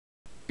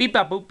Beep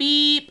bop boop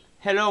beep!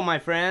 Hello my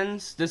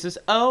friends, this is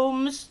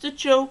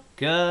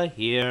Mr.Joker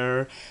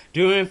here,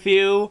 doing a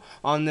review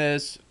on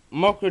this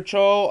Micro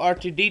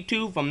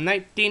R2-D2 from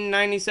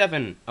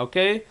 1997,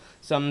 okay?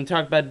 So I'm going to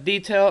talk about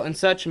detail and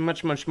such and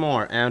much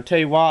more, and I'll tell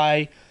you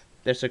why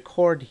there's a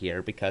cord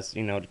here, because,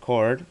 you know, the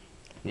cord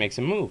makes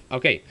it move.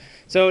 Okay,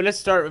 so let's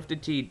start with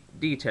the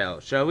detail,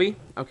 shall we?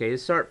 Okay,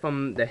 let's start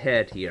from the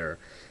head here.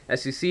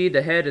 As you see,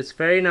 the head is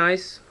very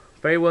nice,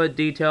 very well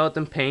detailed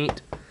in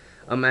paint.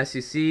 As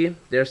you see,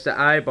 there's the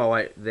eyeball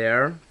right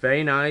there.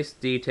 Very nice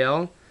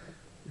detail.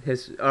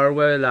 His are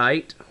very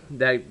light.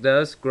 That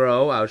does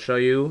grow. I'll show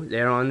you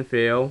later on the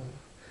video.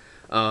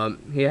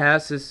 He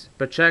has his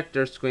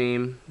projector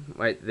screen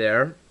right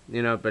there.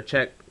 You know,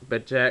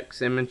 projects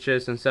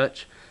images and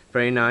such.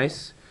 Very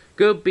nice.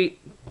 Good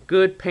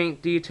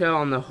paint detail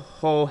on the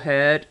whole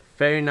head.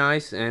 Very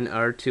nice. And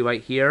R2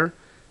 right here.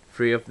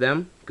 3 of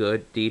them.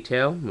 Good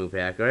detail. Move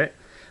accurate.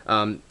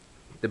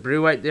 The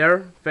blue right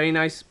there. Very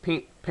nice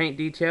paint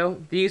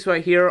detail. These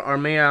right here are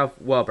made out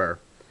of rubber.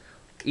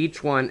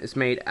 Each one is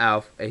made out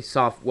of a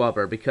soft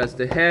rubber because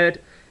the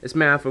head is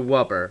made out of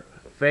rubber.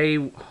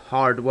 Very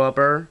hard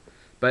rubber,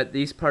 but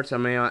these parts are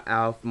made out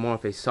of more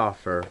of a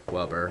softer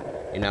rubber,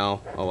 you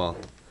know. Oh well.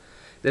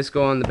 Let's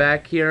go on the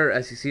back here.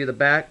 As you see, the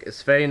back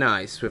is very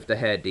nice with the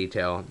head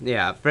detail.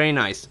 Yeah, very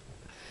nice.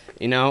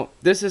 You know,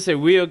 this is a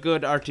real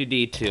good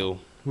R2-D2.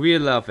 We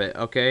love it,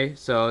 okay?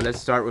 So let's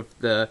start with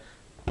the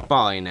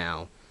body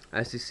now.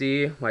 As you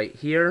see right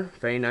here,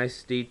 very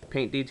nice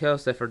paint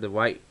details, except for the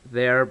white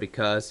there,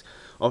 because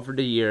over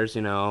the years,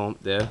 you know,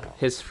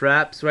 his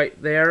straps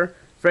right there,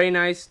 very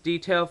nice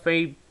detail,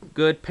 very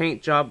good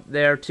paint job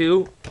there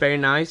too, very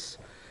nice.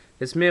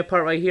 His middle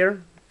part right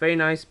here, very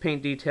nice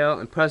paint detail,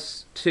 and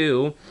plus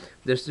two,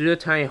 there's little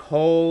tiny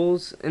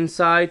holes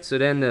inside, so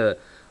then the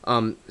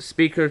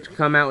speaker to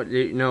come out,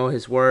 you know,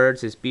 his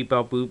words, his beep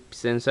bop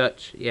boops and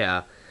such.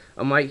 Yeah.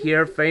 Right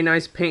here, very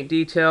nice paint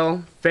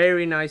detail.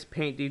 Very nice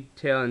paint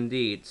detail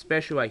indeed.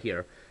 Especially right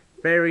here.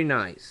 Very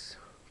nice.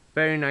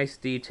 Very nice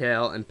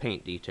detail and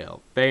paint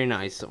detail. Very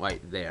nice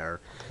right there.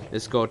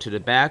 Let's go to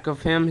the back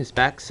of him, his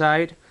back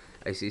side.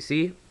 As you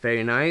see,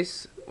 very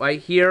nice.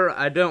 Right here,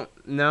 I don't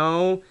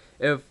know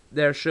if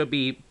there should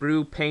be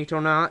blue paint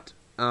or not.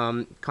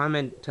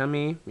 Comment to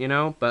me, you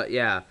know, but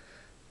yeah.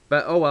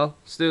 But oh well,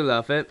 still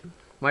love it.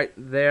 Right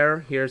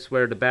there, here's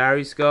where the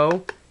batteries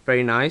go.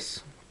 Very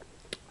nice.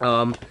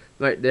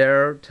 Right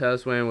there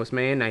tells when it was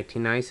made in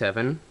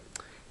 1997.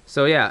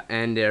 So yeah,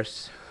 and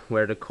there's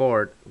where the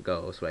cord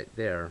goes right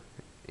there,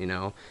 you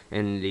know,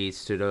 and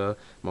leads to the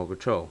remote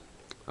control.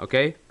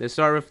 Okay, let's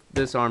start with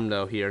this arm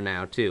though here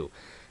now too.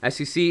 As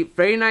you see,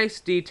 very nice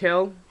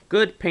detail,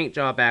 good paint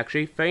job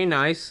actually, very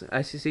nice.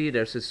 As you see,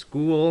 there's a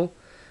school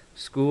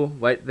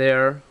right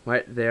there,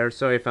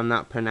 Sorry if I'm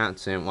not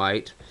pronouncing it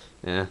right.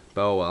 Yeah,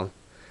 but oh well.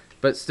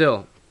 But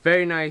still,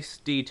 very nice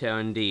detail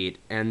indeed.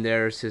 And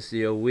there's his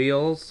little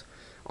wheels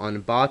on the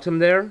bottom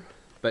there.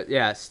 But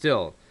yeah,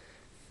 still,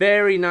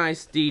 very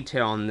nice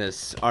detail on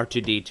this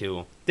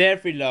R2-D2.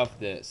 Definitely love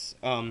this.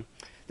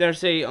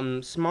 There's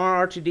a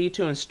small R2-D2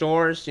 in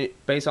stores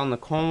based on the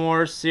Clone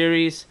Wars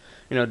series.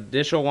 You know, the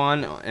digital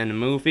one and the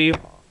movie.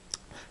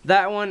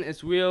 That one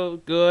is real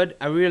good.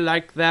 I really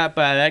like that,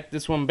 but I like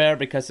this one better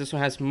because this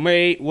one has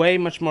way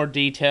much more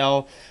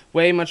detail,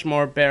 way much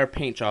more better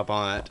paint job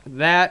on it.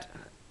 That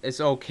is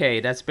okay.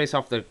 That's based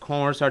off the Clone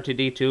Wars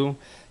R2-D2.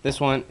 This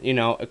one, you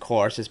know, of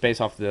course, is based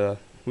off the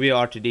real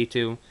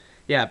R2-D2.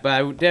 Yeah, but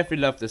I would definitely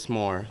love this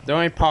more. The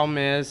only problem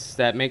is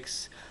that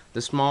makes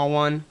the small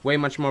one way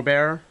much more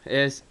better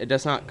is it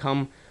does not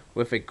come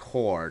with a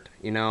cord,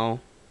 you know.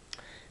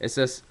 It's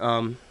just,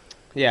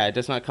 yeah, it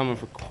does not come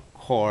with a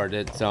cord.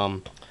 It's,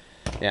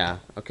 yeah,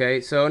 okay,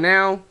 so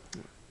now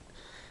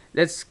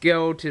let's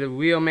go to the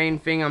real main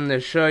thing. I'm going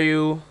to show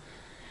you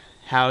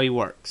how he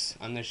works.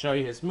 I'm going to show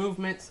you his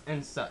movements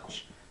and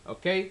such.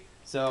 Okay,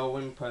 so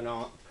we put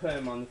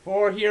him on the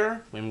floor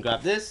here. We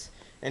grab this,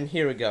 and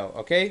here we go.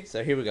 Okay,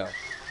 so here we go.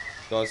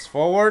 Goes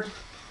forward,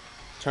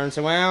 turns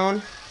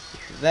around,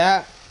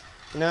 that,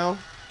 you know.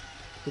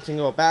 He can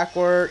go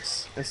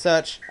backwards and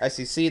such. As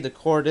you see, the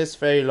cord is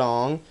very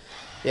long.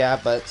 Yeah,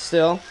 but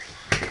still.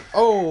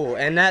 Oh,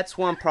 and that's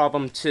one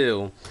problem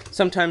too.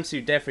 Sometimes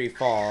he definitely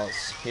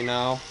falls, you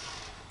know.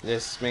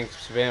 This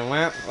makes him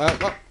well.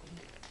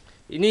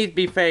 You need to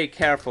be very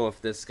careful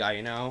with this guy,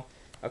 you know.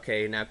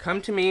 Okay, now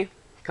come to me.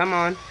 Come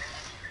on.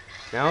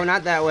 No,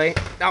 not that way.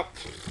 Oh.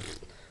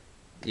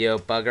 You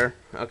bugger.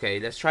 Okay,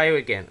 let's try it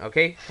again.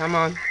 Okay, come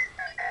on.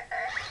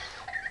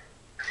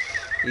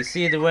 You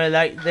see the red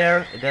light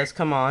there? It does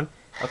come on.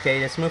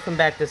 Okay, let's move him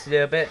back just a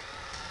little bit.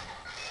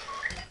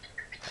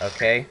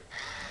 Okay.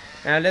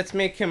 Now let's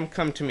make him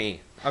come to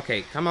me.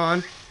 Okay, come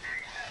on.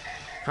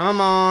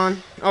 Come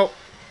on. Oh,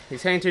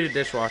 he's heading to the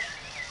dishwasher.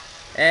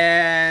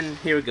 And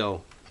here we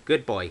go.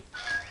 Good boy.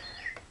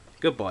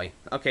 Good boy.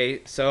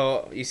 Okay,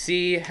 so you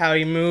see how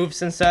he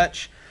moves and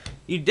such.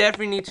 You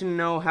definitely need to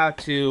know how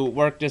to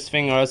work this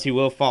thing or else he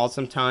will fall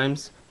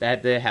sometimes.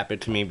 That did happen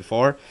to me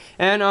before.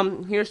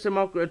 And here's the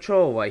remote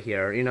control right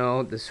here. You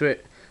know, the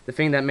the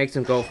thing that makes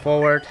him go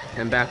forward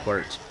and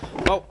backwards.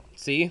 Oh,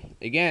 see,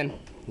 again,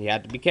 you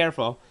have to be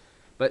careful.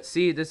 But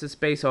see, this is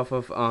based off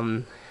of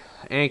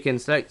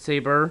Anakin's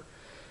lightsaber,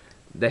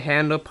 the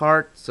handle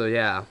part. So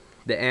yeah,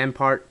 the end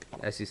part,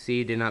 as you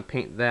see, did not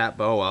paint that,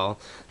 but oh well.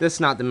 This is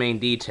not the main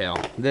detail.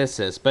 This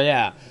is, but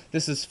yeah,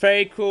 this is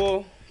very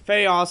cool,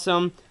 very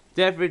awesome.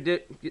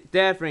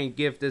 Definitely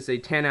give this a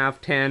 10 out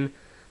of 10.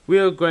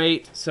 Real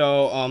great.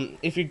 So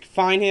if you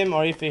find him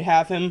or if you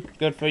have him,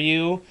 good for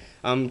you.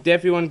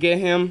 Definitely want to get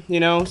him, you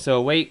know.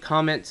 So wait,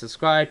 comment,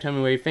 subscribe, tell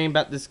me what you think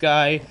about this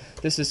guy.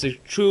 This is a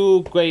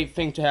true great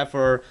thing to have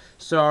for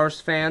Star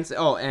Wars fans.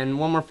 Oh, and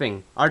one more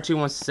thing. R2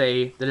 wants to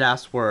say the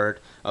last word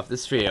of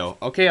this video.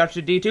 Okay,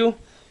 R2-D2,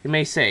 you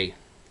may say.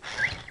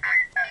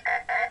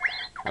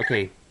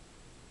 Okay,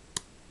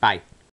 bye.